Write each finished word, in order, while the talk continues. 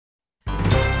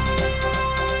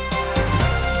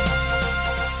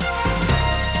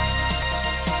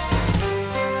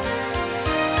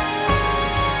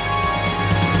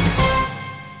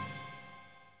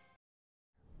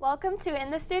Welcome to In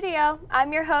the Studio.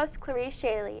 I'm your host, Clarice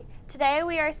Scheele. Today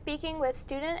we are speaking with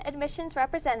student admissions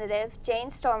representative Jane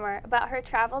Stormer about her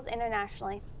travels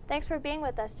internationally. Thanks for being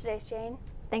with us today, Jane.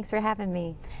 Thanks for having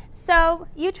me. So,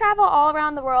 you travel all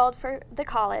around the world for the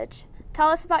college. Tell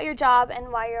us about your job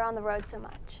and why you're on the road so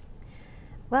much.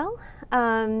 Well,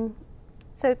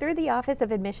 so through the Office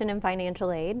of Admission and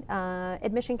Financial Aid,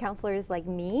 admission counselors like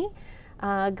me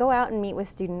go out and meet with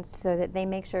students so that they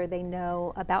make sure they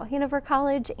know about Hanover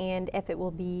College and if it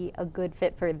will be a good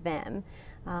fit for them.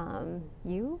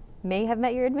 You may have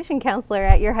met your admission counselor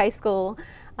at your high school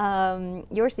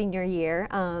your senior year,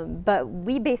 but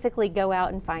we basically go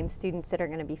out and find students that are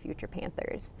going to be future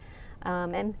Panthers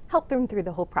and help them through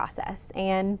the whole process.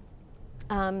 And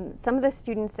some of the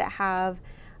students that have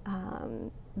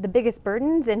the biggest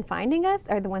burdens in finding us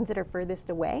are the ones that are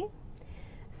furthest away.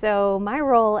 So my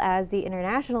role as the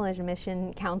international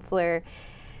admission counselor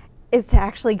is to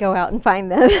actually go out and find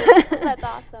them. That's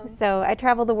awesome. So I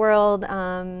travel the world.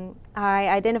 I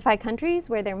identify countries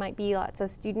where there might be lots of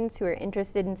students who are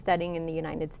interested in studying in the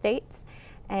United States,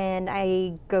 and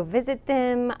I go visit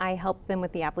them. I help them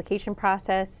with the application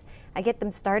process. I get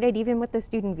them started even with the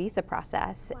student visa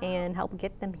process and help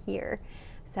get them here.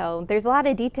 So there's a lot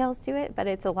of details to it, but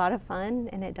it's a lot of fun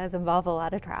and it does involve a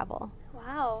lot of travel.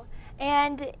 Wow.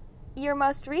 And your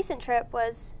most recent trip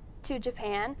was to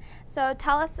Japan. So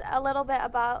tell us a little bit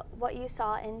about what you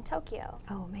saw in Tokyo.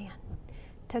 Oh man,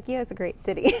 Tokyo is a great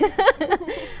city.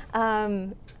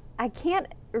 I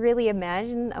can't really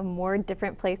imagine a more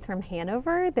different place from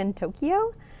Hanover than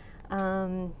Tokyo.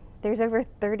 There's over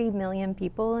 30 million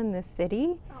people in this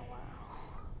city. Oh, wow.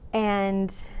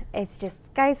 And it's just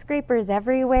skyscrapers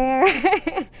everywhere.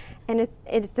 And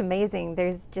it's amazing.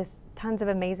 There's just tons of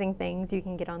amazing things. You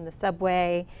can get on the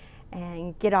subway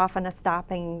and get off on a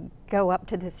stop and go up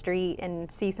to the street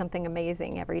and see something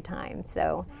amazing every time.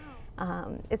 So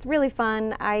it's really fun.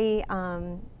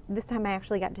 This time I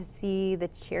actually got to see the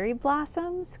cherry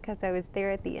blossoms because I was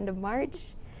there at the end of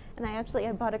March. And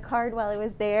I bought a card while I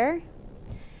was there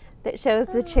that shows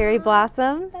the cherry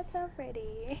blossoms. That's so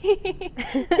pretty.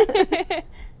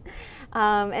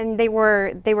 And they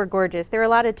were gorgeous. There were a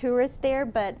lot of tourists there,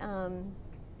 but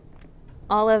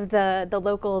all of the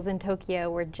locals in Tokyo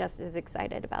were just as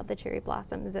excited about the cherry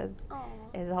blossoms as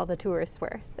all the tourists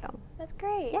were. So that's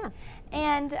great. Yeah.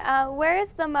 And where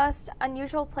is the most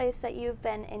unusual place that you've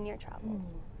been in your travels?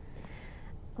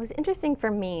 It was interesting for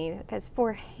me because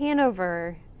for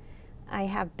Hanover, I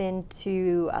have been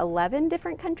to 11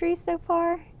 different countries so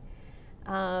far.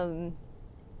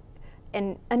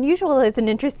 And unusual is an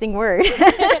interesting word.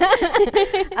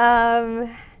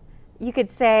 You could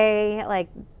say, like,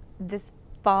 this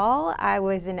fall I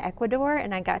was in Ecuador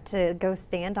and I got to go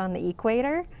stand on the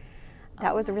equator.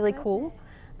 That was really cool.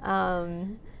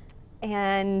 And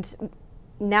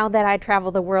now that I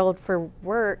travel the world for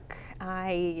work,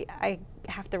 I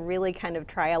have to really kind of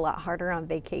try a lot harder on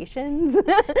vacations.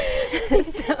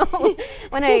 So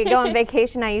when I go on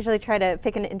vacation, I usually try to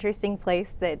pick an interesting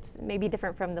place that's maybe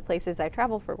different from the places I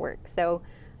travel for work. So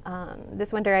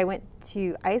this winter I went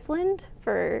to Iceland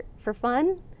for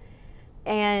fun,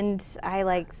 and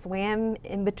I swam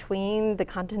in between the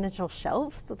continental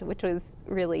shelves, which was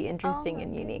really interesting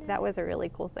and unique. That was a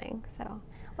really cool thing. So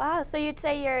wow, so you'd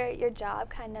say your job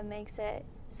kind of makes it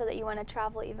so that you want to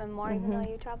travel even more, even though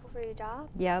you travel for your job?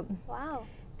 Yep. Wow.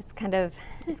 It's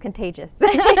contagious.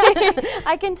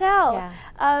 I can tell.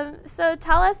 Yeah. So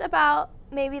tell us about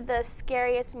maybe the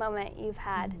scariest moment you've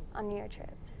had on your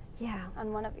trips. Yeah.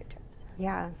 On one of your trips.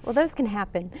 Yeah, well, those can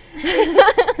happen.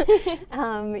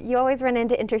 You always run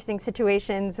into interesting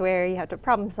situations where you have to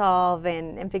problem solve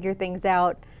and figure things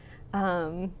out.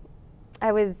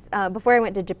 I was, before I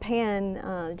went to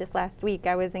Japan just last week,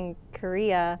 I was in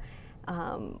Korea,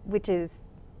 which is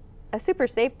a super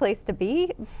safe place to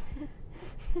be.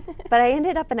 But I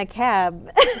ended up in a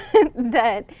cab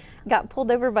that got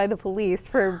pulled over by the police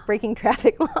for breaking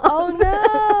traffic laws.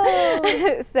 Oh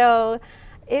no! So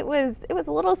it was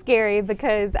a little scary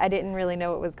because I didn't really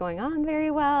know what was going on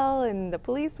very well, and the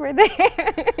police were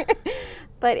there.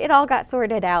 But it all got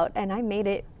sorted out, and I made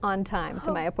it on time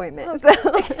to my appointment. So.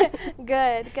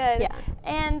 Good. Yeah.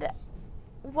 And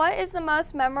what is the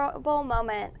most memorable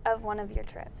moment of one of your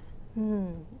trips?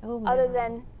 Other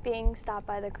than being stopped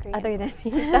by the Korean Other than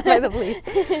police. being stopped by the police.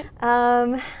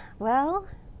 Well,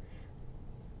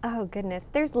 oh goodness,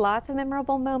 there's lots of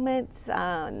memorable moments,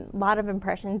 a lot of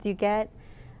impressions you get.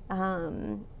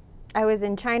 I was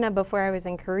in China before I was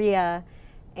in Korea,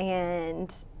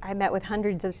 and I met with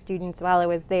hundreds of students while I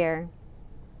was there.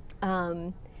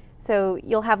 So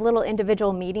you'll have little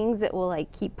individual meetings that will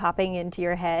keep popping into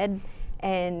your head,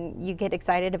 and you get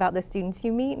excited about the students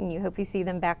you meet, and you hope you see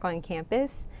them back on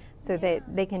campus so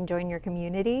that they can join your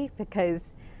community,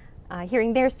 because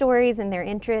hearing their stories and their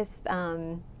interests,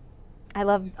 I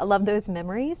love those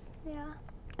memories. Yeah.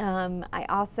 I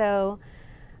also,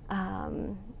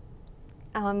 on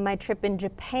my trip in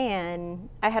Japan,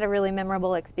 I had a really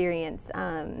memorable experience.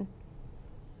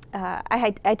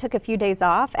 I took a few days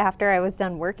off after I was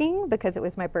done working because it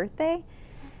was my birthday,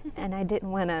 and I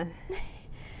didn't want to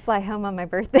fly home on my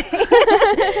birthday.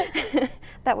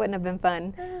 That wouldn't have been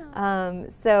fun. Oh.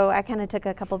 So I kind of took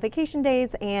a couple vacation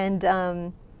days, and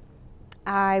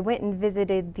I went and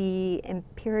visited the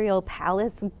Imperial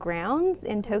Palace grounds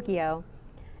in Tokyo.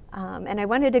 And I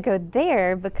wanted to go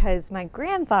there because my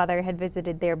grandfather had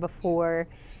visited there before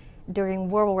during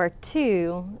World War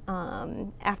II.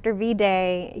 After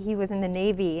V-Day, he was in the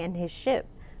Navy and his ship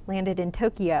landed in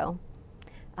Tokyo.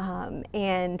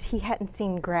 And he hadn't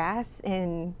seen grass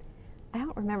in, I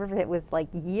don't remember if it was like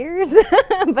years,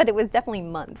 but it was definitely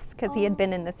months, because he had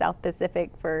been in the South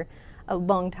Pacific for a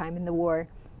long time in the war.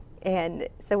 And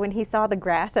so when he saw the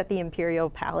grass at the Imperial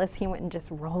Palace, he went and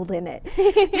just rolled in it.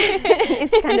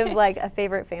 It's kind of like a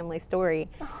favorite family story.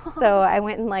 So I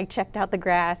went and like checked out the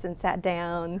grass and sat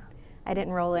down. I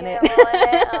didn't roll in it.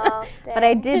 Oh, But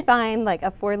I did find like a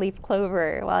 4-leaf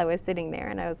clover while I was sitting there,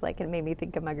 and I was like, it made me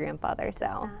think of my grandfather.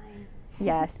 So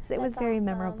yes, it was very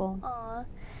memorable. Aww.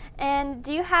 And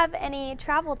do you have any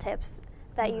travel tips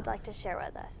that you'd like to share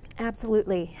with us?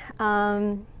 Absolutely.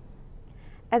 As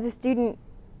a student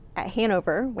at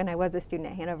Hanover, when I was a student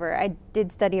at Hanover, I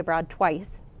did study abroad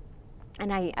twice,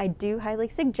 and I do highly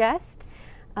suggest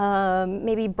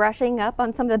maybe brushing up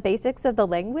on some of the basics of the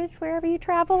language wherever you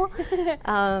travel.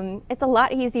 It's a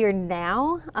lot easier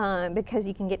now because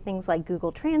you can get things like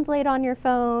Google Translate on your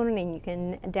phone, and you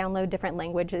can download different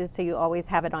languages so you always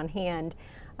have it on hand,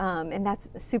 and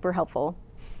that's super helpful.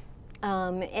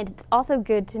 And it's also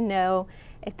good to know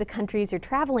if the countries you're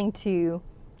traveling to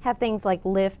have things like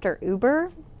Lyft or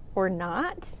Uber or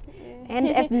not, and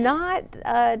if not,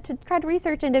 to try to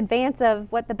research in advance of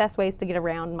what the best ways to get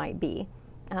around might be,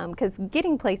 because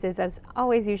getting places is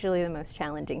always usually the most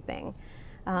challenging thing.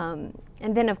 And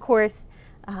then of course,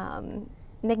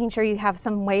 making sure you have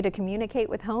some way to communicate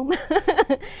with home.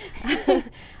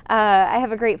 I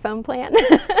have a great phone plan.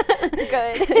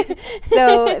 Good.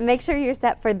 So make sure you're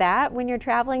set for that when you're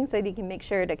traveling, so that you can make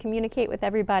sure to communicate with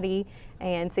everybody,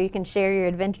 and so you can share your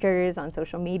adventures on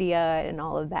social media and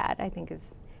all of that. I think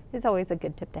is always a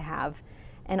good tip to have.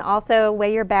 And also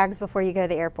weigh your bags before you go to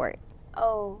the airport.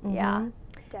 Oh, yeah,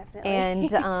 definitely.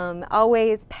 And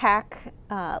always pack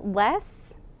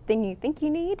less than you think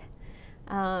you need,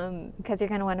 because you're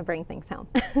going to want to bring things home.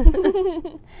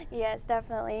 Yes,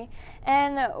 definitely.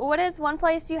 And what is one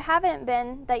place you haven't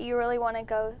been that you really want to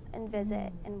go and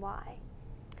visit, and why?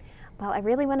 Well, I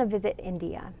really want to visit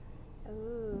India.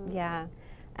 Ooh. Yeah.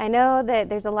 I know that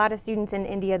there's a lot of students in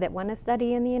India that want to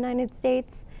study in the United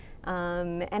States,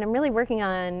 and I'm really working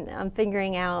on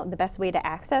figuring out the best way to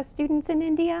access students in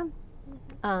India.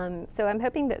 So I'm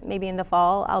hoping that maybe in the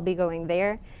fall I'll be going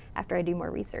there after I do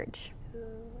more research.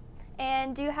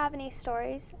 And do you have any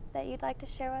stories that you'd like to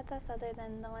share with us other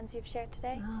than the ones you've shared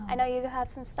today? Oh. I know you have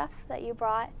some stuff that you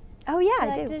brought. Oh yeah, Would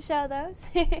I you do. like to show those?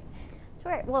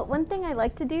 Sure. Well, one thing I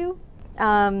like to do,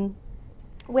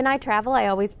 when I travel, I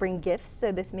always bring gifts,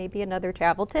 so this may be another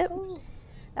travel tip.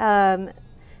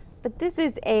 But this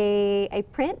is a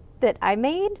print that I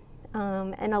made.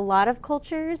 In a lot of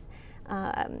cultures,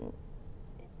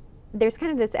 there's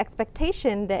kind of this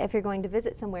expectation that if you're going to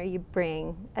visit somewhere, you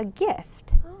bring a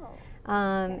gift.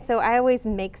 Okay. So I always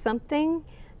make something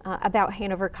about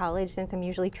Hanover College, since I'm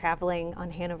usually traveling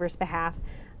on Hanover's behalf,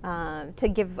 to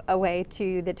give away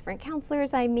to the different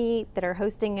counselors I meet that are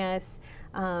hosting us,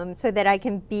 so that I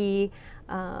can be,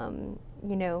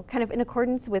 you know, kind of in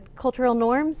accordance with cultural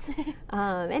norms,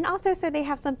 and also so they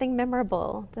have something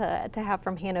memorable to have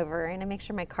from Hanover, and I make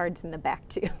sure my card's in the back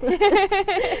too.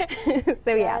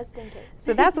 So yeah, Just in case.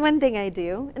 so that's one thing I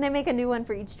do, and I make a new one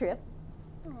for each trip.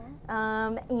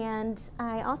 And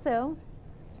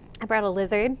I brought a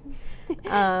lizard.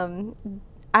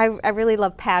 I really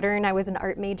love pattern. I was an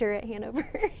art major at Hanover,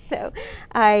 so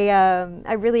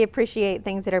I really appreciate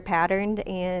things that are patterned,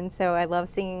 and so I love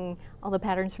seeing all the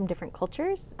patterns from different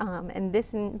cultures. And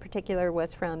this in particular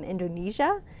was from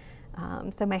Indonesia,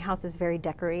 so my house is very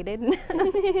decorated.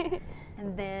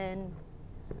 And then,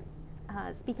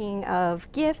 speaking of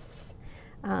gifts,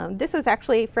 this was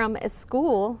actually from a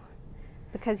school,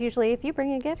 because usually if you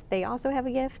bring a gift, they also have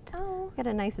a gift. Oh. Got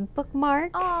a nice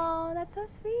bookmark. Oh, that's so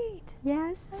sweet.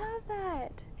 Yes. I love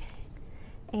that.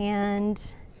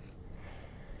 And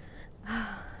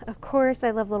Of course,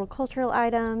 I love little cultural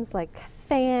items like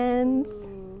fans.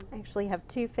 I actually have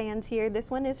 2 fans here. This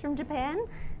one is from Japan,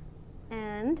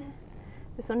 and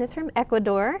this one is from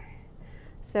Ecuador.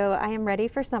 So I am ready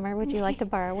for summer. Would you like to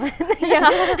borrow one? Yeah.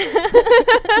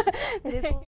 It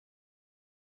is.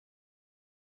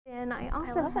 And I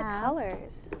also love have the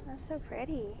colors. That's so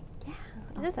pretty. Yeah.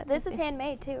 This is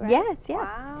handmade too, right? Yes, yes.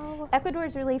 Wow. Ecuador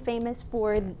is really famous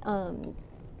for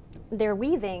their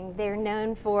weaving. They're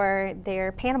known for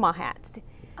their Panama hats.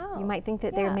 Oh, You might think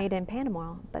that they're made in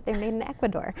Panama, but they're made in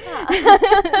Ecuador.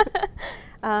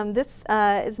 This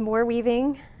is more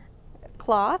weaving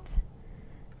cloth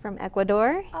from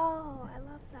Ecuador. Oh, I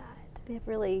love that. They have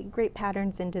really great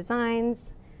patterns and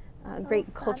designs, great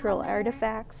sun cultural on there.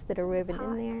 artifacts that are woven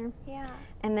in there. Yeah.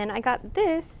 And then I got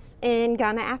this in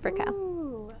Ghana, Africa.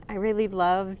 Ooh. I really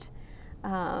loved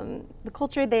the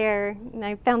culture there. And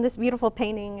I found this beautiful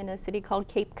painting in a city called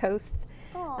Cape Coast.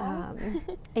 Aw.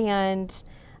 And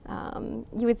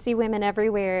you would see women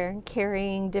everywhere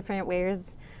carrying different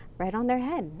wares right on their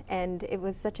head. And it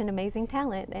was such an amazing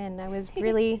talent. And I was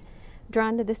really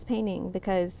drawn to this painting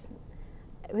because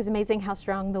it was amazing how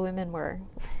strong the women were,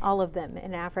 all of them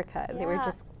in Africa. They were Yeah.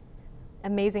 just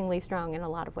amazingly strong in a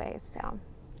lot of ways. So,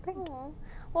 great. Aw.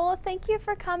 Well, thank you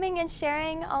for coming and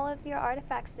sharing all of your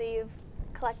artifacts that you've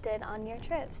collected on your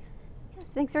trips.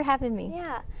 Yes, thanks for having me.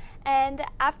 Yeah. And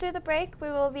after the break,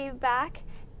 we will be back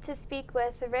to speak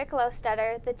with Rick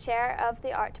Lostutter, the chair of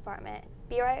the art department.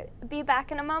 Be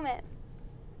back in a moment.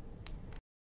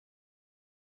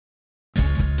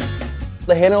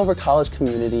 The Hanover College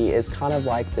community is kind of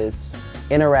like this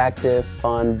interactive,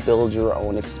 fun, build your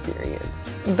own experience.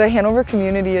 The Hanover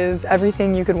community is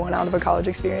everything you could want out of a college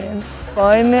experience.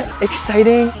 Fun,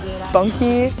 exciting,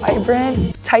 spunky,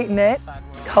 vibrant, tight-knit,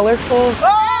 colorful.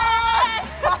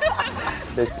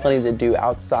 There's plenty to do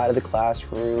outside of the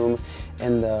classroom,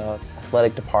 in the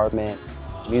athletic department,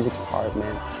 music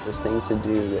department. There's things to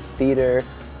do with theater.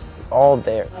 It's all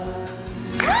there.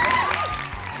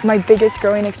 My biggest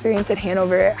growing experience at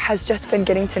Hanover has just been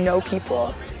getting to know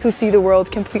people who see the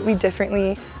world completely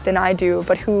differently than I do,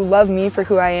 but who love me for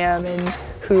who I am and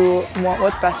who want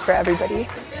what's best for everybody.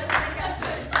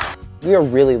 We are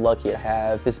really lucky to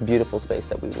have this beautiful space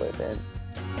that we live in.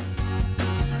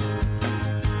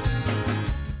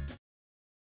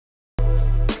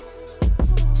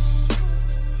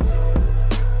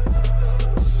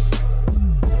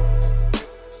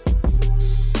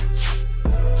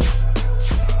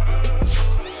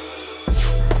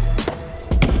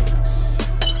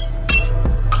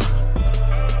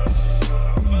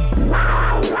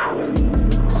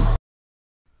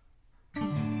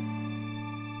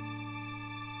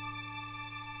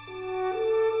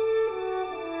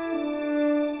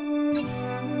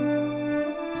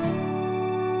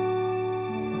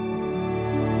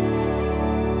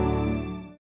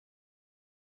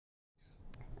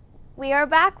 We are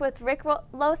back with Rick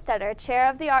Lostutter, chair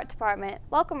of the art department.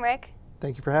 Welcome, Rick.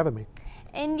 Thank you for having me.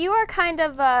 And you are kind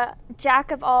of a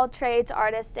jack of all trades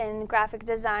artist and graphic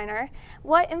designer.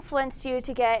 What influenced you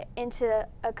to get into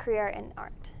a career in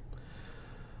art?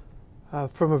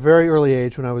 From a very early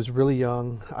age, when I was really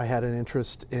young, I had an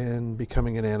interest in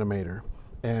becoming an animator.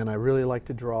 And I really liked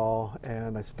to draw,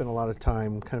 and I spent a lot of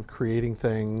time kind of creating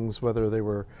things, whether they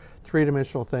were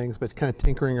three-dimensional things, but kind of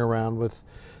tinkering around with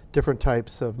different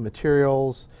types of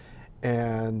materials,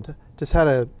 and just had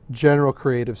a general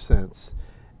creative sense.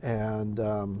 And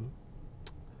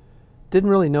didn't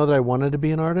really know that I wanted to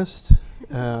be an artist.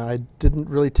 I didn't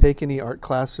really take any art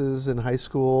classes in high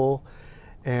school,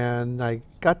 and I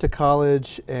got to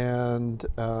college and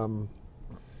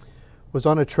was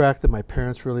on a track that my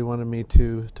parents really wanted me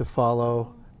to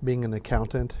follow, being an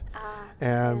accountant.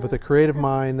 And with a creative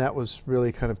mind, that was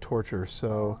really kind of torture.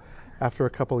 So after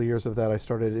a couple of years of that, I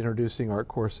started introducing art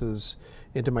courses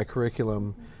into my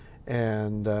curriculum,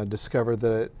 and discovered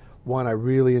that, one, I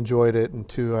really enjoyed it, and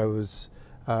two,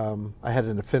 I had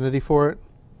an affinity for it.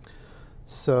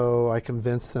 So I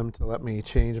convinced them to let me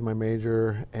change my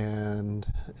major, and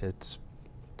it's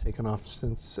taken off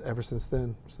ever since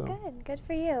then. So Good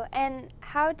for you. And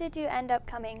how did you end up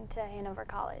coming to Hanover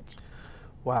College?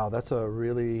 wow, that's a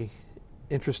really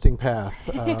interesting path.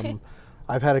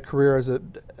 I've had a career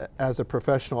as a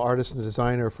professional artist and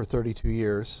designer for 32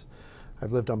 years.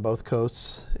 I've lived on both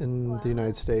coasts in the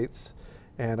United States,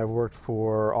 and I've worked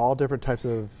for all different types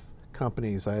of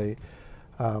companies. I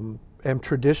am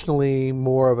traditionally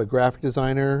more of a graphic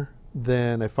designer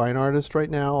than a fine artist right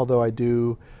now, although I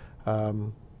do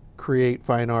create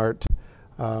fine art.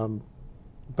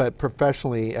 But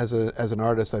professionally, as an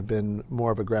artist, I've been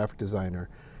more of a graphic designer,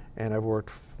 and I've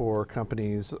worked for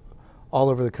companies all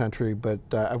over the country, but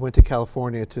I went to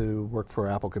California to work for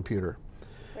Apple Computer.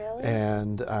 Really?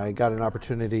 And I got an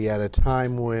opportunity at a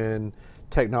time when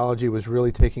technology was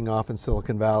really taking off in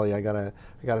Silicon Valley. I got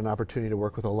an opportunity to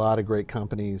work with a lot of great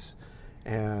companies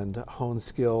and hone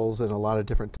skills in a lot of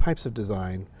different types of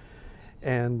design.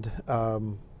 And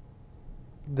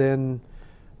then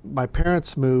my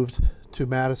parents moved to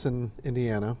Madison,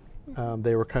 Indiana.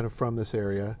 They were kind of from this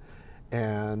area.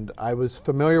 And I was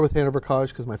familiar with Hanover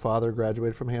College because my father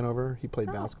graduated from Hanover. He played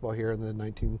basketball here in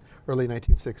the early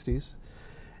 1960s.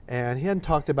 And he hadn't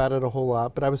talked about it a whole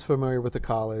lot, but I was familiar with the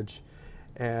college.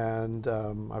 And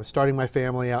I was starting my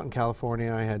family out in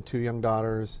California. I had 2 young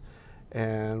daughters,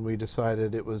 and we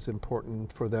decided it was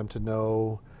important for them to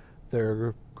know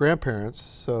their grandparents,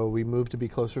 so we moved to be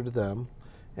closer to them.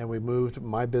 And we moved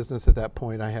my business at that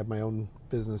point. I had my own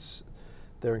business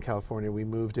there in California. We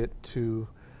moved it to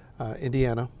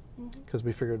Indiana because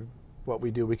we figured what we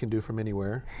do, we can do from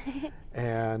anywhere.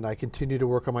 And I continued to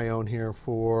work on my own here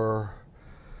for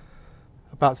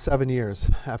about 7 years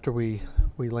after we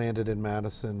landed in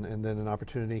Madison, and then an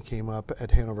opportunity came up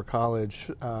at Hanover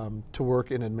College to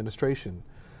work in administration.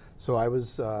 So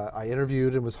I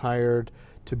interviewed and was hired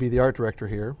to be the art director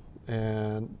here,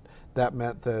 and that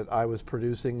meant that I was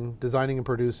designing and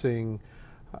producing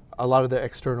a lot of the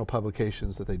external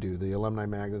publications that they do, the alumni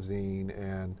magazine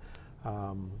and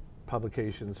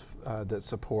publications that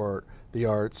support the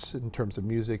arts in terms of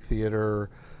music, theater,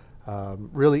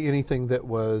 really anything that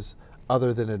was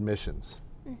other than admissions.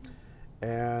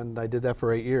 And I did that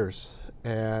for 8 years.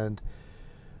 And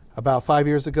about 5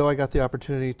 years ago, I got the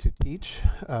opportunity to teach.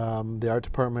 The art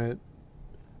department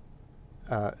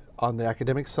on the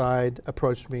academic side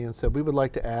approached me and said, we would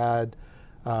like to add,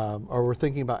 or we're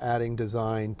thinking about adding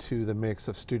design to the mix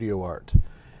of studio art.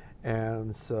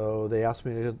 And so they asked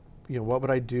me to, what would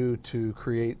I do to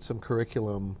create some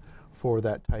curriculum for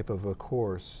that type of a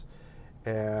course.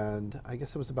 And I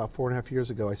guess it was about 4.5 years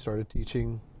ago I started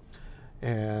teaching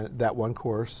that one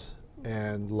course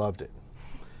and loved it.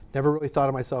 Never really thought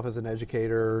of myself as an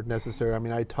educator necessarily. I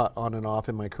mean, I taught on and off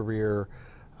in my career,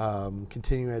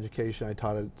 continuing education. I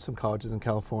taught at some colleges in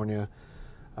California,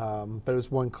 but it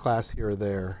was one class here or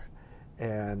there,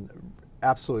 and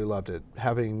absolutely loved it.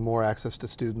 Having more access to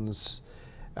students,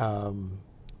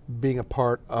 being a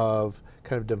part of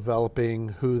kind of developing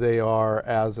who they are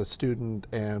as a student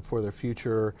and for their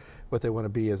future, what they want to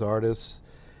be as artists.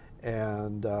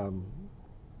 And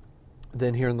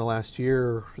then here in the last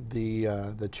year,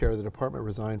 the chair of the department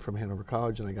resigned from Hanover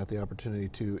College, and I got the opportunity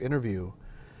to interview.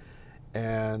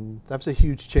 And that was a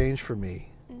huge change for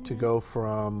me, to go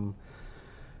from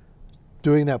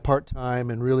doing that part-time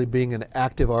and really being an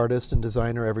active artist and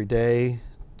designer every day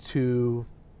to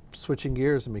switching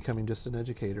gears and becoming just an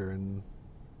educator. And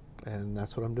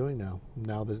that's what I'm doing now. I'm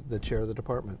now the chair of the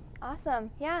department. Awesome.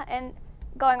 Yeah, and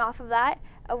going off of that,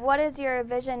 what is your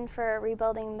vision for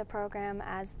rebuilding the program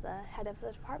as the head of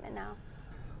the department now?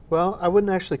 Well, I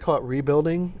wouldn't actually call it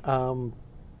rebuilding.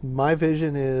 My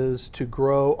vision is to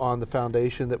grow on the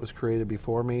foundation that was created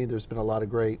before me. There's been a lot of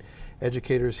great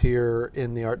educators here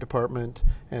in the art department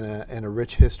and a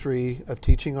rich history of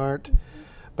teaching art.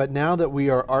 But now that we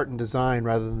are art and design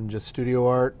rather than just studio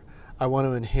art, I want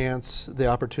to enhance the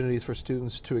opportunities for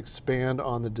students to expand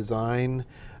on the design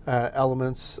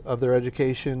elements of their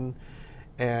education.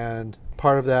 And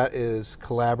part of that is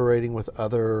collaborating with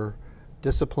other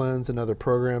disciplines and other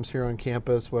programs here on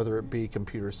campus, whether it be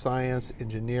computer science,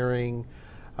 engineering.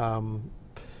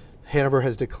 Hanover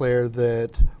has declared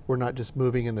that we're not just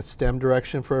moving in a STEM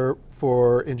direction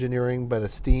for engineering, but a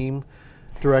STEAM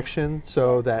direction.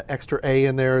 So that extra A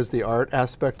in there is the art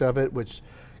aspect of it, which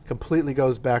completely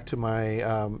goes back to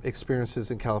my experiences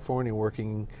in California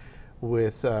working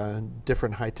with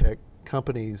different high-tech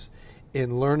companies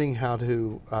in learning how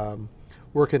to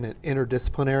work in an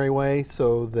interdisciplinary way,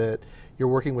 so that you're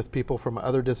working with people from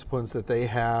other disciplines that they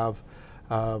have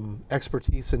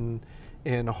expertise in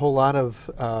a whole lot of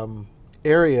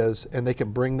areas, and they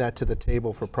can bring that to the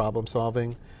table for problem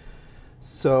solving.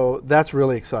 So that's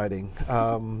really exciting.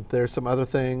 There's some other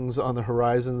things on the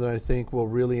horizon that I think will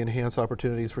really enhance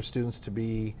opportunities for students to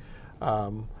be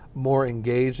more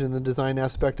engaged in the design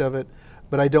aspect of it,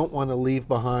 but I don't want to leave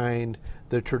behind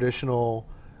the traditional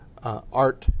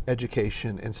art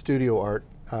education and studio art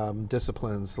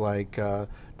disciplines like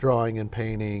drawing and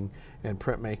painting and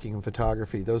printmaking and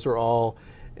photography. Those are all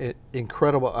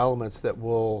incredible elements that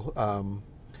will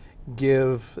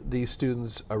give these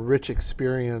students a rich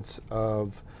experience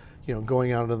of,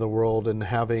 going out into the world and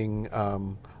having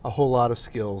a whole lot of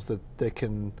skills that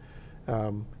can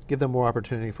give them more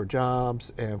opportunity for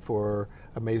jobs and for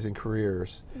amazing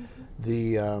careers.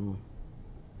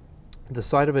 the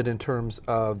side of it in terms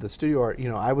of the studio art,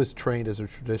 I was trained as a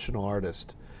traditional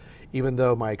artist. Even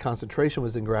though my concentration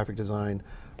was in graphic design,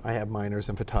 I have minors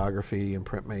in photography and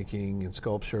printmaking and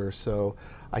sculpture, so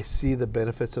I see the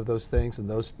benefits of those things, and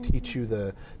those teach you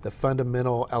the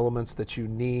fundamental elements that you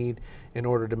need in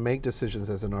order to make decisions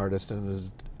as an artist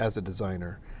and as a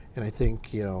designer. And I think,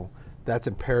 that's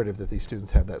imperative that these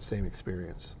students have that same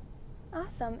experience.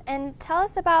 Awesome. And tell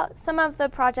us about some of the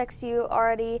projects you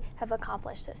already have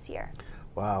accomplished this year.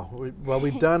 Wow.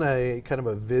 We've done a kind of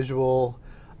a visual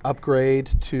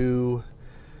upgrade to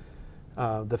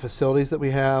the facilities that we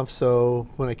have. So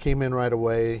when I came in right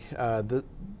away,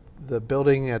 the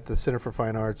building at the Center for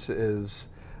Fine Arts is,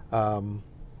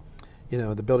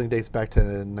 the building dates back to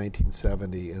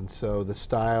 1970, and so the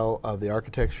style of the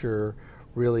architecture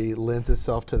really lends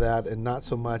itself to that, and not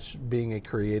so much being a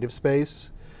creative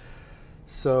space.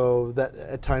 So that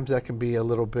at times that can be a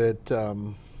little bit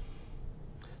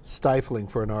stifling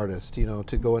for an artist,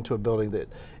 to go into a building that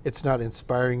it's not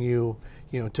inspiring you,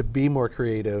 to be more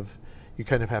creative. You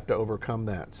kind of have to overcome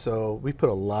that. So we put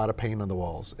a lot of paint on the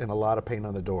walls and a lot of paint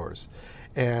on the doors.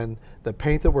 And the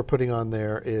paint that we're putting on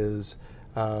there is,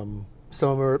 some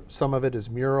of it is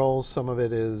murals, some of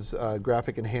it is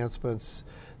graphic enhancements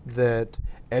that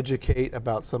educate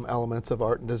about some elements of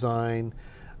art and design.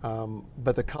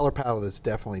 But the color palette has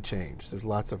definitely changed. There's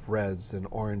lots of reds and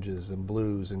oranges and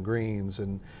blues and greens,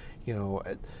 and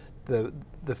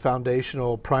the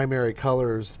foundational primary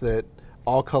colors that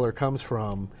all color comes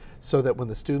from, so that when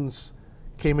the students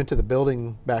came into the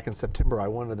building back in September, I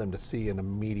wanted them to see an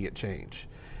immediate change.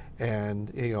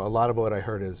 And a lot of what I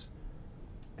heard is,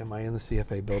 am I in the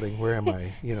CFA building? Where am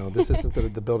I? This isn't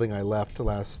the building I left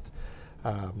last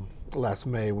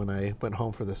May when I went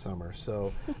home for the summer.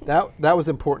 So that was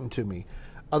important to me.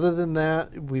 Other than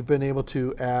that, we've been able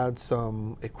to add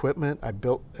some equipment. I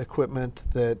built equipment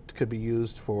that could be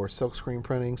used for silkscreen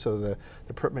printing, so the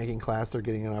printmaking class, they're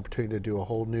getting an opportunity to do a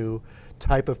whole new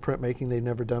type of printmaking they've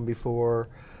never done before.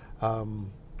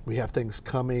 We have things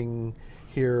coming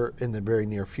here in the very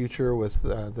near future with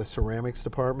the ceramics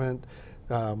department,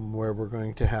 where we're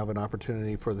going to have an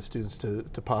opportunity for the students to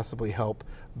possibly help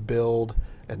build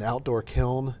an outdoor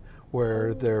kiln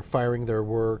where they're firing their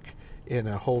work in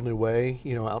a whole new way,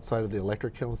 outside of the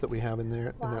electric kilns that we have in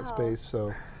there. Wow. In that space.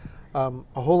 So a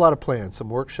whole lot of plans. Some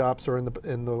workshops are in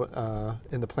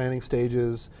the planning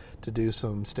stages to do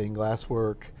some stained glass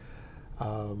work.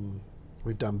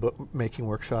 We've done bookmaking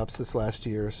workshops this last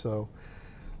year, so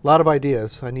a lot of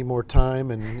ideas. I need more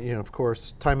time, and of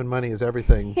course, time and money is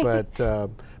everything,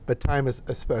 but time is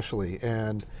especially.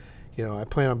 And I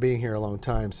plan on being here a long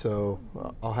time, so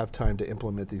I'll have time to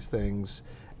implement these things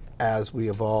as we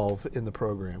evolve in the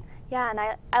program. Yeah, and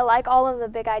I like all of the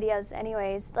big ideas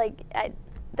anyways. Like, I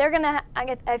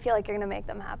feel like you're gonna make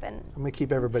them happen. I'm gonna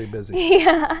keep everybody busy.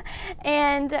 Yeah,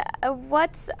 and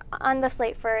what's on the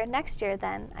slate for next year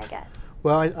then, I guess?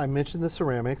 Well, I mentioned the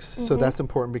ceramics, so that's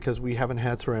important because we haven't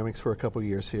had ceramics for a couple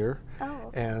years here.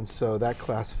 Oh. And so that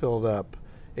class filled up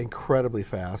incredibly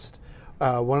fast.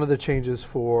 One of the changes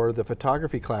for the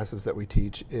photography classes that we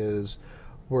teach is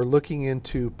we're looking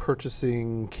into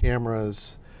purchasing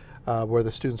cameras where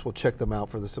the students will check them out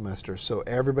for the semester. So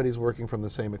everybody's working from the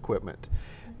same equipment.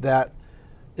 That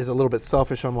is a little bit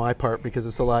selfish on my part because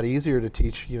it's a lot easier to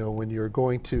teach, when you're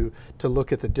going to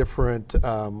look at the different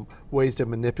ways to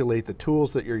manipulate the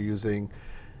tools that you're using.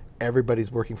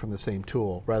 Everybody's working from the same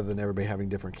tool rather than everybody having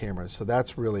different cameras. So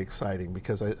that's really exciting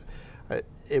because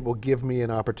it will give me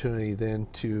an opportunity then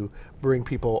to bring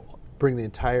the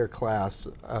entire class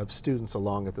of students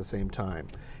along at the same time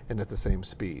and at the same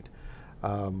speed.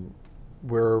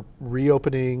 We're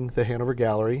reopening the Hanover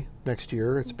Gallery next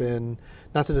year. It's been,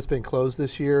 not that it's been closed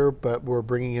this year, but we're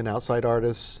bringing in outside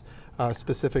artists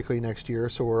specifically next year.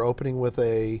 So we're opening with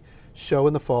a show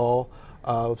in the fall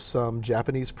of some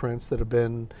Japanese prints that have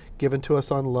been given to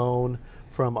us on loan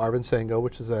from Arvin Sango,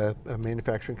 which is a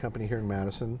manufacturing company here in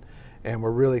Madison. And we're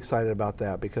really excited about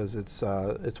that because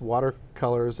it's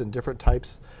watercolors and different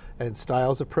types and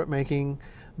styles of printmaking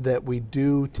that we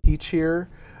do teach here.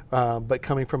 But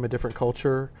coming from a different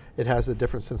culture, it has a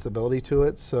different sensibility to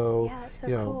it. So, yeah, it's so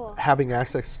cool. Having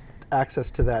access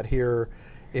to that here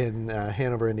in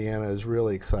Hanover, Indiana is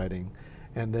really exciting.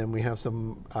 And then we have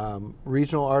some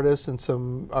regional artists and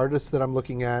some artists that I'm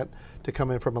looking at to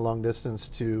come in from a long distance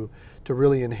to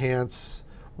really enhance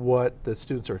what the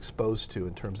students are exposed to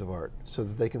in terms of art, so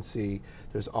that they can see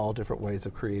there's all different ways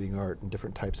of creating art and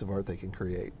different types of art they can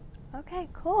create. Okay,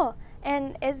 cool.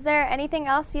 And is there anything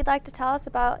else you'd like to tell us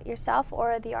about yourself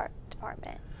or the art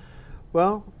department?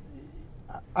 Well,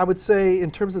 I would say in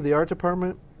terms of the art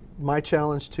department, my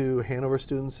challenge to Hanover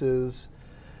students is,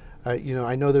 you know,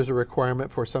 I know there's a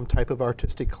requirement for some type of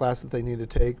artistic class that they need to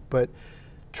take, but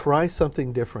try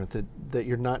something different that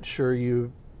you're not sure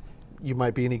you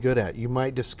might be any good at. You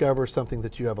might discover something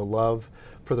that you have a love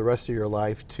for the rest of your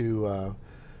life to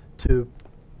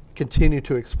continue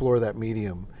to explore that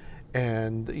medium.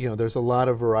 And you know, there's a lot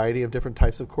of variety of different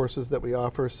types of courses that we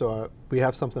offer, so we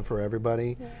have something for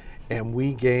everybody. Yeah. And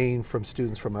we gain from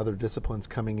students from other disciplines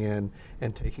coming in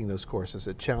and taking those courses.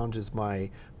 It challenges my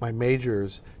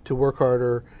majors to work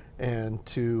harder and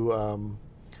to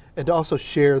also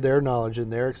share their knowledge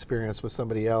and their experience with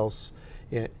somebody else.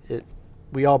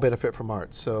 We all benefit from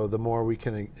art, so the more we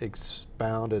can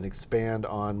expound and expand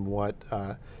on what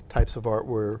types of art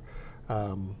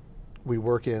we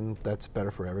work in, that's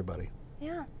better for everybody.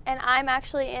 Yeah, and I'm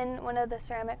actually in one of the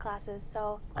ceramic classes,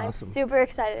 so Awesome. I'm super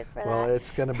excited for that. Well,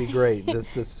 it's going to be great.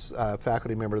 This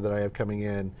faculty member that I have coming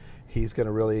in, he's going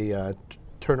to really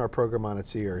turn our program on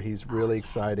its ear. He's really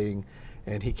exciting,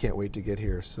 and he can't wait to get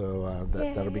here, so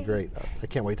that'll be great. I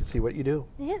can't wait to see what you do.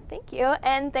 Yeah, thank you,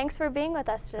 and thanks for being with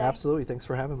us today. Absolutely, thanks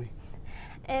for having me.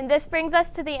 And this brings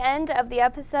us to the end of the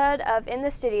episode of In the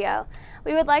Studio.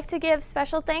 We would like to give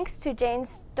special thanks to Jane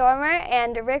Stormer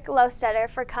and Rick Lostutter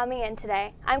for coming in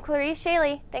today. I'm Clarice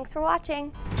Scheele. Thanks for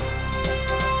watching.